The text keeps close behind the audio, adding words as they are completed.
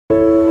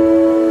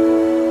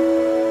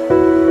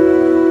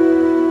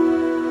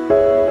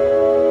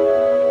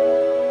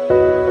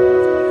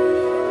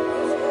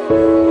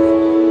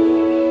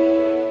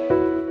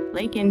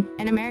Laken,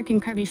 an American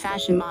curvy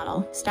fashion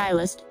model,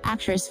 stylist,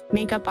 actress,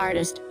 makeup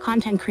artist,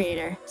 content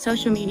creator,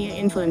 social media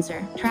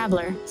influencer,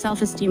 traveler,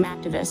 self-esteem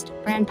activist,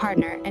 brand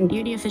partner, and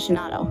beauty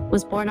aficionado,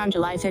 was born on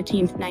July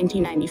 13,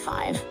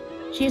 1995.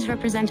 She is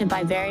represented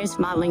by various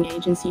modeling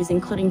agencies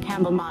including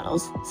Campbell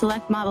Models,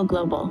 Select Model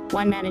Global,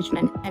 One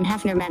Management, and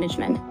Hefner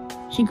Management.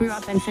 She grew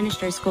up and finished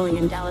her schooling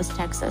in Dallas,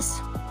 Texas.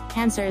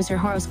 Cancer is her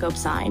horoscope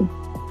sign.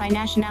 By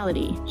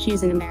nationality, she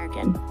is an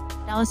American.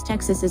 Dallas,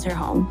 Texas is her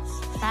home.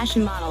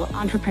 Fashion model,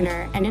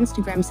 entrepreneur, and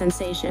Instagram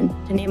sensation,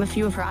 to name a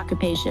few of her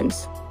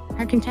occupations.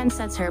 Her content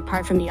sets her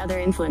apart from the other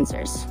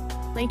influencers.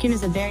 Laken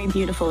is a very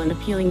beautiful and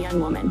appealing young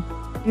woman.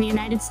 In the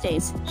United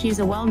States, she is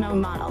a well-known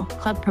model,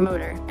 club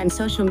promoter, and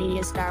social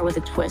media star with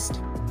a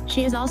twist.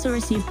 She has also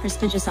received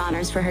prestigious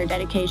honors for her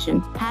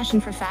dedication,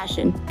 passion for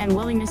fashion, and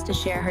willingness to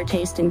share her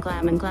taste in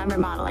glam and glamour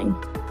modeling.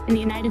 In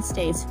the United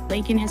States,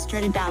 Laken has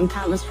strutted down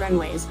countless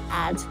runways,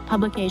 ads,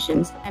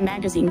 publications, and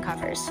magazine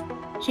covers.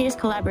 She has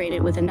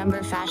collaborated with a number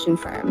of fashion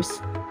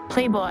firms: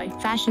 Playboy,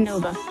 Fashion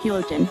Nova,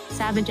 Hewlett,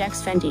 Savage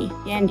X Fenty,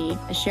 Yandy,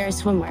 Asher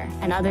Swimwear,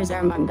 and others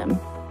are among them.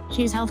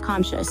 She is health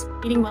conscious,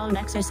 eating well and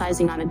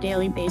exercising on a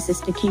daily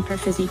basis to keep her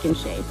physique in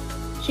shape.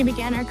 She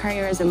began her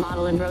career as a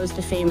model and rose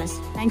to famous,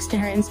 thanks to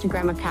her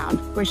Instagram account,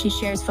 where she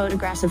shares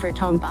photographs of her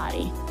toned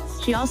body.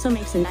 She also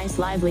makes a nice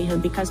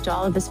livelihood because to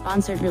all of the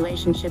sponsored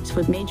relationships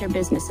with major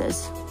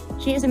businesses.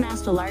 She has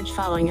amassed a large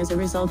following as a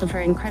result of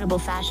her incredible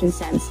fashion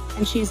sense,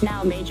 and she is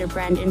now a major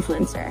brand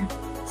influencer.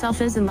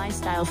 Selfies and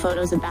lifestyle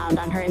photos abound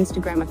on her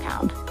Instagram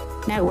account.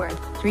 Net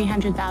worth,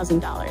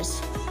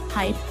 $300,000.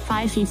 Height,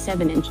 5 feet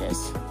 7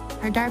 inches.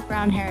 Her dark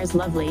brown hair is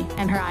lovely,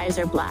 and her eyes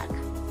are black.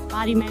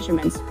 Body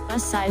measurements: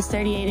 bust size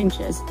 38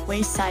 inches,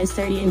 waist size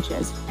 30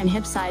 inches, and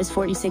hip size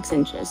 46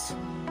 inches.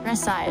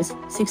 Dress size,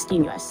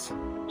 16 US.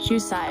 Shoe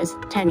size,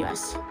 10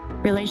 US.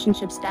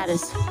 Relationship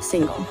status,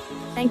 single.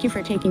 Thank you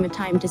for taking the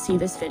time to see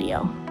this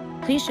video.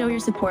 Please show your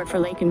support for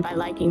Laken by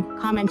liking,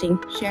 commenting,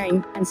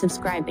 sharing, and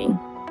subscribing.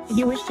 If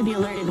you wish to be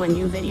alerted when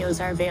new videos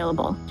are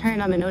available,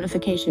 turn on the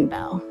notification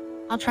bell.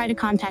 I'll try to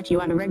contact you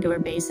on a regular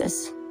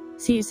basis.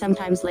 See you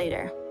sometimes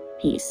later.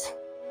 Peace.